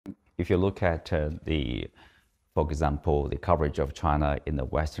if you look at for example, the coverage of China in the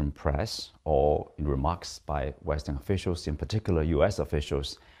Western press or in remarks by Western officials, in particular US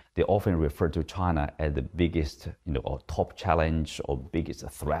officials, they often refer to China as the biggest, or top challenge or biggest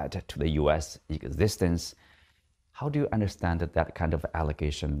threat to the US existence. How do you understand that kind of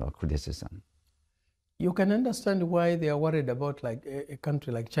allegation or criticism? You can understand why they are worried about like a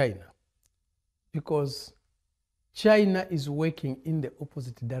country like China, because China is working in the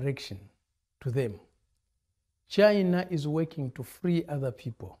opposite direction to them. China is working to free other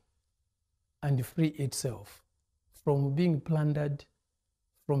people and free itself from being plundered,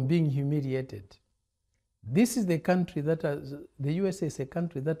 from being humiliated. This is the country that has, the USA is a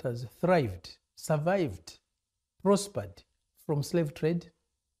country that has thrived, survived, prospered from slave trade,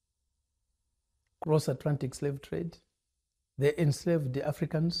 cross-Atlantic slave trade. They enslaved the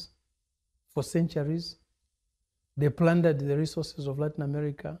Africans for centuries. They plundered the resources of Latin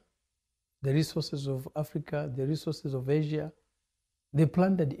America, the resources of Africa, the resources of Asia. They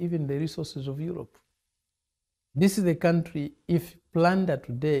plundered even the resources of Europe. This is the country, if plunder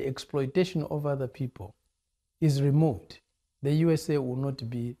today, exploitation of other people is removed, the USA will not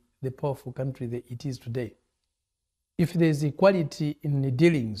be the powerful country that it is today. If there is equality in the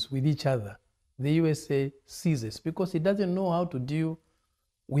dealings with each other, the USA ceases because it doesn't know how to deal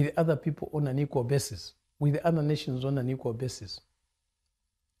with other people on an equal basis, with other nations on an equal basis.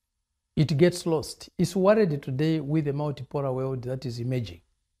 It gets lost. It's worried today with the multipolar world that is emerging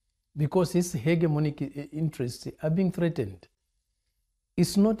because its hegemonic interests are being threatened.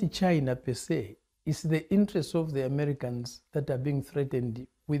 It's not China per se, it's the interests of the Americans that are being threatened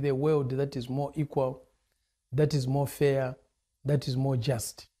with a world that is more equal, that is more fair, that is more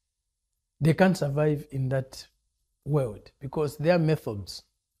just. They can't survive in that world because their methods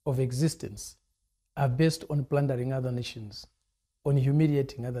of existence are based on plundering other nations, on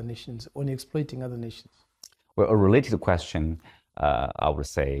humiliating other nations, on exploiting other nations. Well, a related question, I would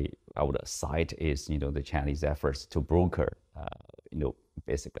cite is, the Chinese efforts to broker,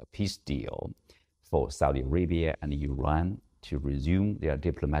 basically a peace deal for Saudi Arabia and Iran to resume their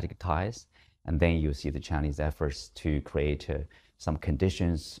diplomatic ties. And then you see the Chinese efforts to create some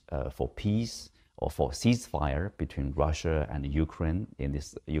conditions for peace or for ceasefire between Russia and Ukraine in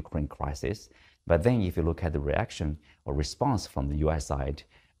this Ukraine crisis. But then if you look at the reaction or response from the US side,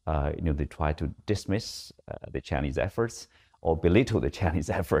 they try to dismiss the Chinese efforts or belittle the Chinese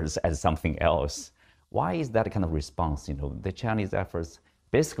efforts as something else. Why is that kind of response? The Chinese efforts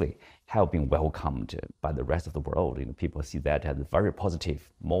basically have been welcomed by the rest of the world. People see that as very positive,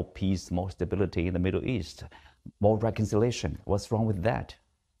 more peace, more stability in the Middle East, more reconciliation. What's wrong with that?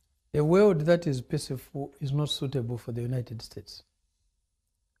 A world that is peaceful is not suitable for the United States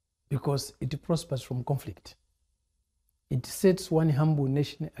because it prospers from conflict. It sets one humble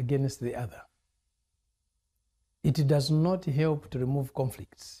nation against the other. It does not help to remove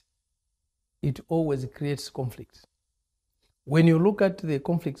conflicts. It always creates conflicts. When you look at the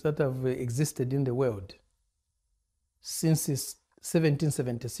conflicts that have existed in the world since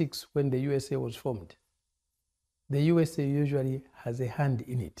 1776, when the USA was formed, the USA usually has a hand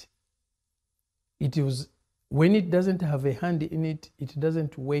in it. When it doesn't have a hand in it, it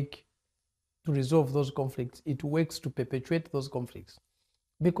doesn't work to resolve those conflicts. It works to perpetuate those conflicts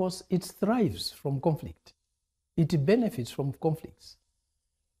because it thrives from conflict. It benefits from conflicts.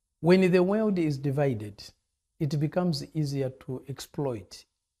 When the world is divided, it becomes easier to exploit.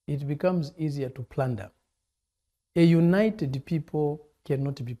 It becomes easier to plunder. A united people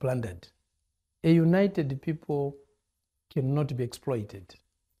cannot be plundered. A united people cannot be exploited.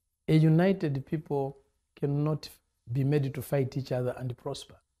 A united people cannot be made to fight each other and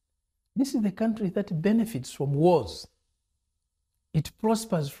prosper. This is the country that benefits from wars. It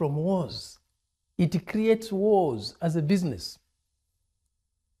prospers from wars. It creates wars as a business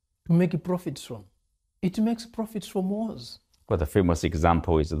to make profits from. It makes profits from wars. Well, the famous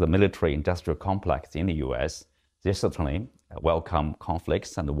example is the military-industrial complex in the US. They certainly welcome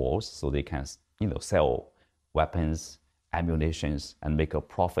conflicts and wars so they can, sell weapons, ammunitions, and make a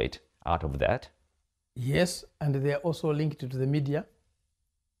profit out of that. Yes, and they are also linked to the media.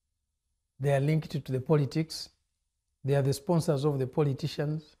 They are linked to the politics. They are the sponsors of the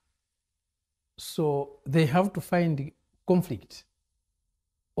politicians. So they have to find conflict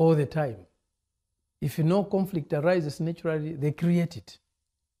all the time. If no conflict arises naturally, they create it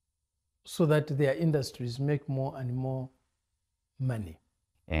so that their industries make more and more money.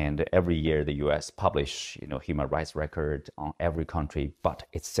 And every year the US publish, human rights record on every country but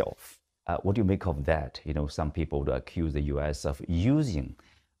itself. What do you make of that? Some people accuse the US of using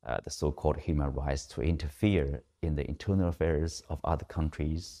the so-called human rights to interfere in the internal affairs of other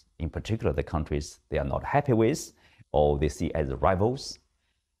countries, in particular the countries they are not happy with or they see as rivals.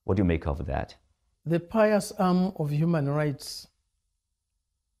 What do you make of that? The pious arm of human rights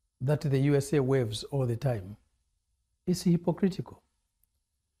that the USA waves all the time is hypocritical.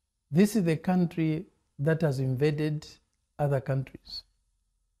 This is the country that has invaded other countries,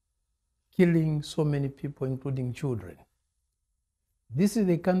 killing so many people, including children. This is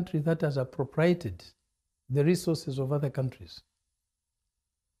the country that has appropriated the resources of other countries,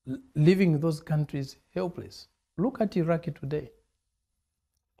 leaving those countries helpless. Look at Iraq today.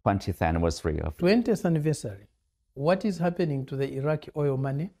 20th anniversary of 20th anniversary. What is happening to the Iraqi oil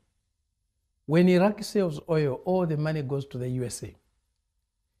money? When Iraq sells oil, all the money goes to the USA.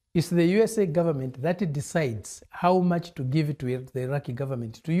 It's the USA government that decides how much to give to the Iraqi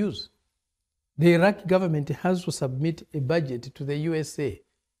government to use. The Iraqi government has to submit a budget to the USA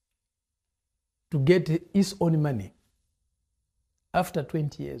to get its own money after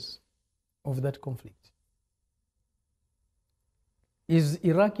 20 years of that conflict. Is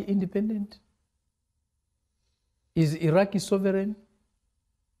Iraq independent? Is Iraq sovereign?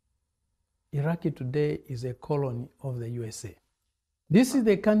 Iraq today is a colony of the USA. This is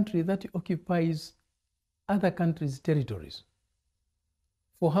the country that occupies other countries' territories.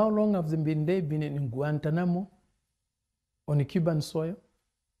 For how long have they been there? Been in Guantanamo, on Cuban soil?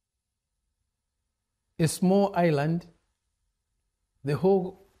 A small island, the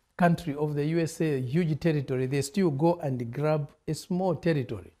whole country of the USA, a huge territory, they still go and grab a small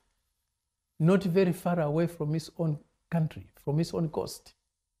territory, not very far away from its own country, from its own coast.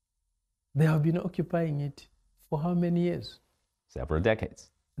 They have been occupying it for how many years? Several decades.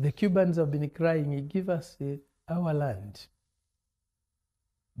 The Cubans have been crying, give us our land.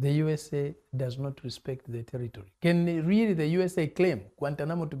 The USA does not respect the territory. Can really the USA claim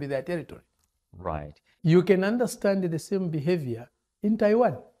Guantanamo to be their territory? Right. You can understand the same behavior in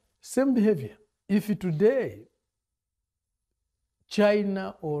Taiwan. Same behavior. If today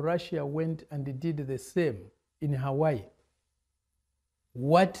China or Russia went and did the same in Hawaii,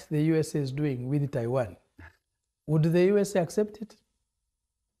 what the USA is doing with Taiwan, would the USA accept it?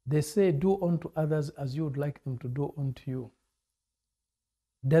 They say, do unto others as you would like them to do unto you.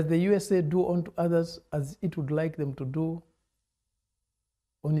 Does the USA do unto others as it would like them to do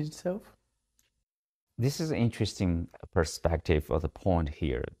on itself? This is an interesting perspective of the point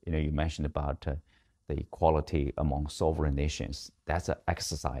here. You mentioned about the equality among sovereign nations. That's an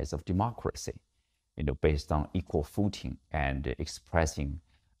exercise of democracy, based on equal footing and expressing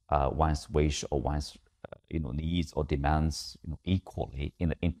one's wish or one's needs or demands equally in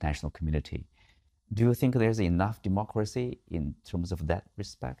the international community. Do you think there's enough democracy in terms of that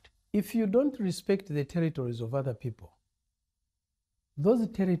respect? If you don't respect the territories of other people, those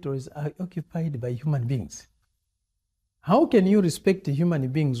territories are occupied by human beings. How can you respect human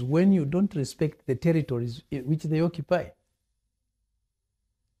beings when you don't respect the territories which they occupy?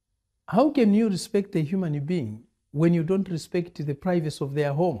 How can you respect a human being when you don't respect the privacy of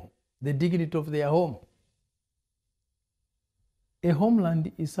their home, the dignity of their home? A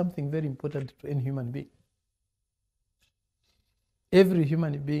homeland is something very important to any human being. Every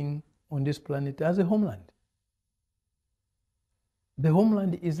human being on this planet has a homeland. The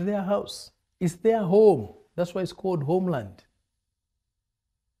homeland is their house. It's their home. That's why it's called homeland.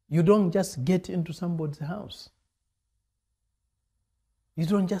 You don't just get into somebody's house. You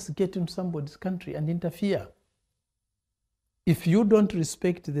don't just get into somebody's country and interfere. If you don't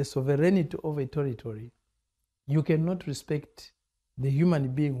respect the sovereignty of a territory, you cannot respect the human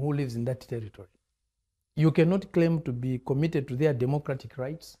being who lives in that territory. You cannot claim to be committed to their democratic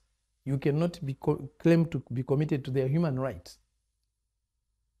rights. You cannot claim to be committed to their human rights.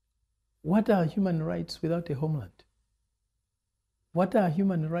 What are human rights without a homeland? What are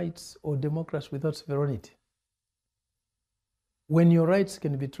human rights or democracy without sovereignty? When your rights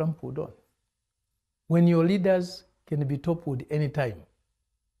can be trampled on, when your leaders can be toppled anytime,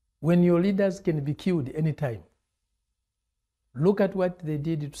 when your leaders can be killed anytime. Look at what they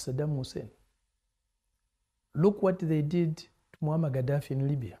did to Saddam Hussein. Look what they did to Muammar Gaddafi in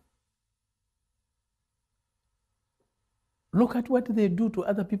Libya. Look at what they do to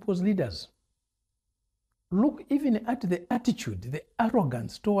other people's leaders. Look even at the attitude, the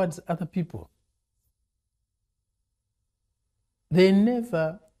arrogance towards other people. They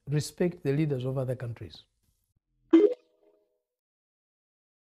never respect the leaders of other countries.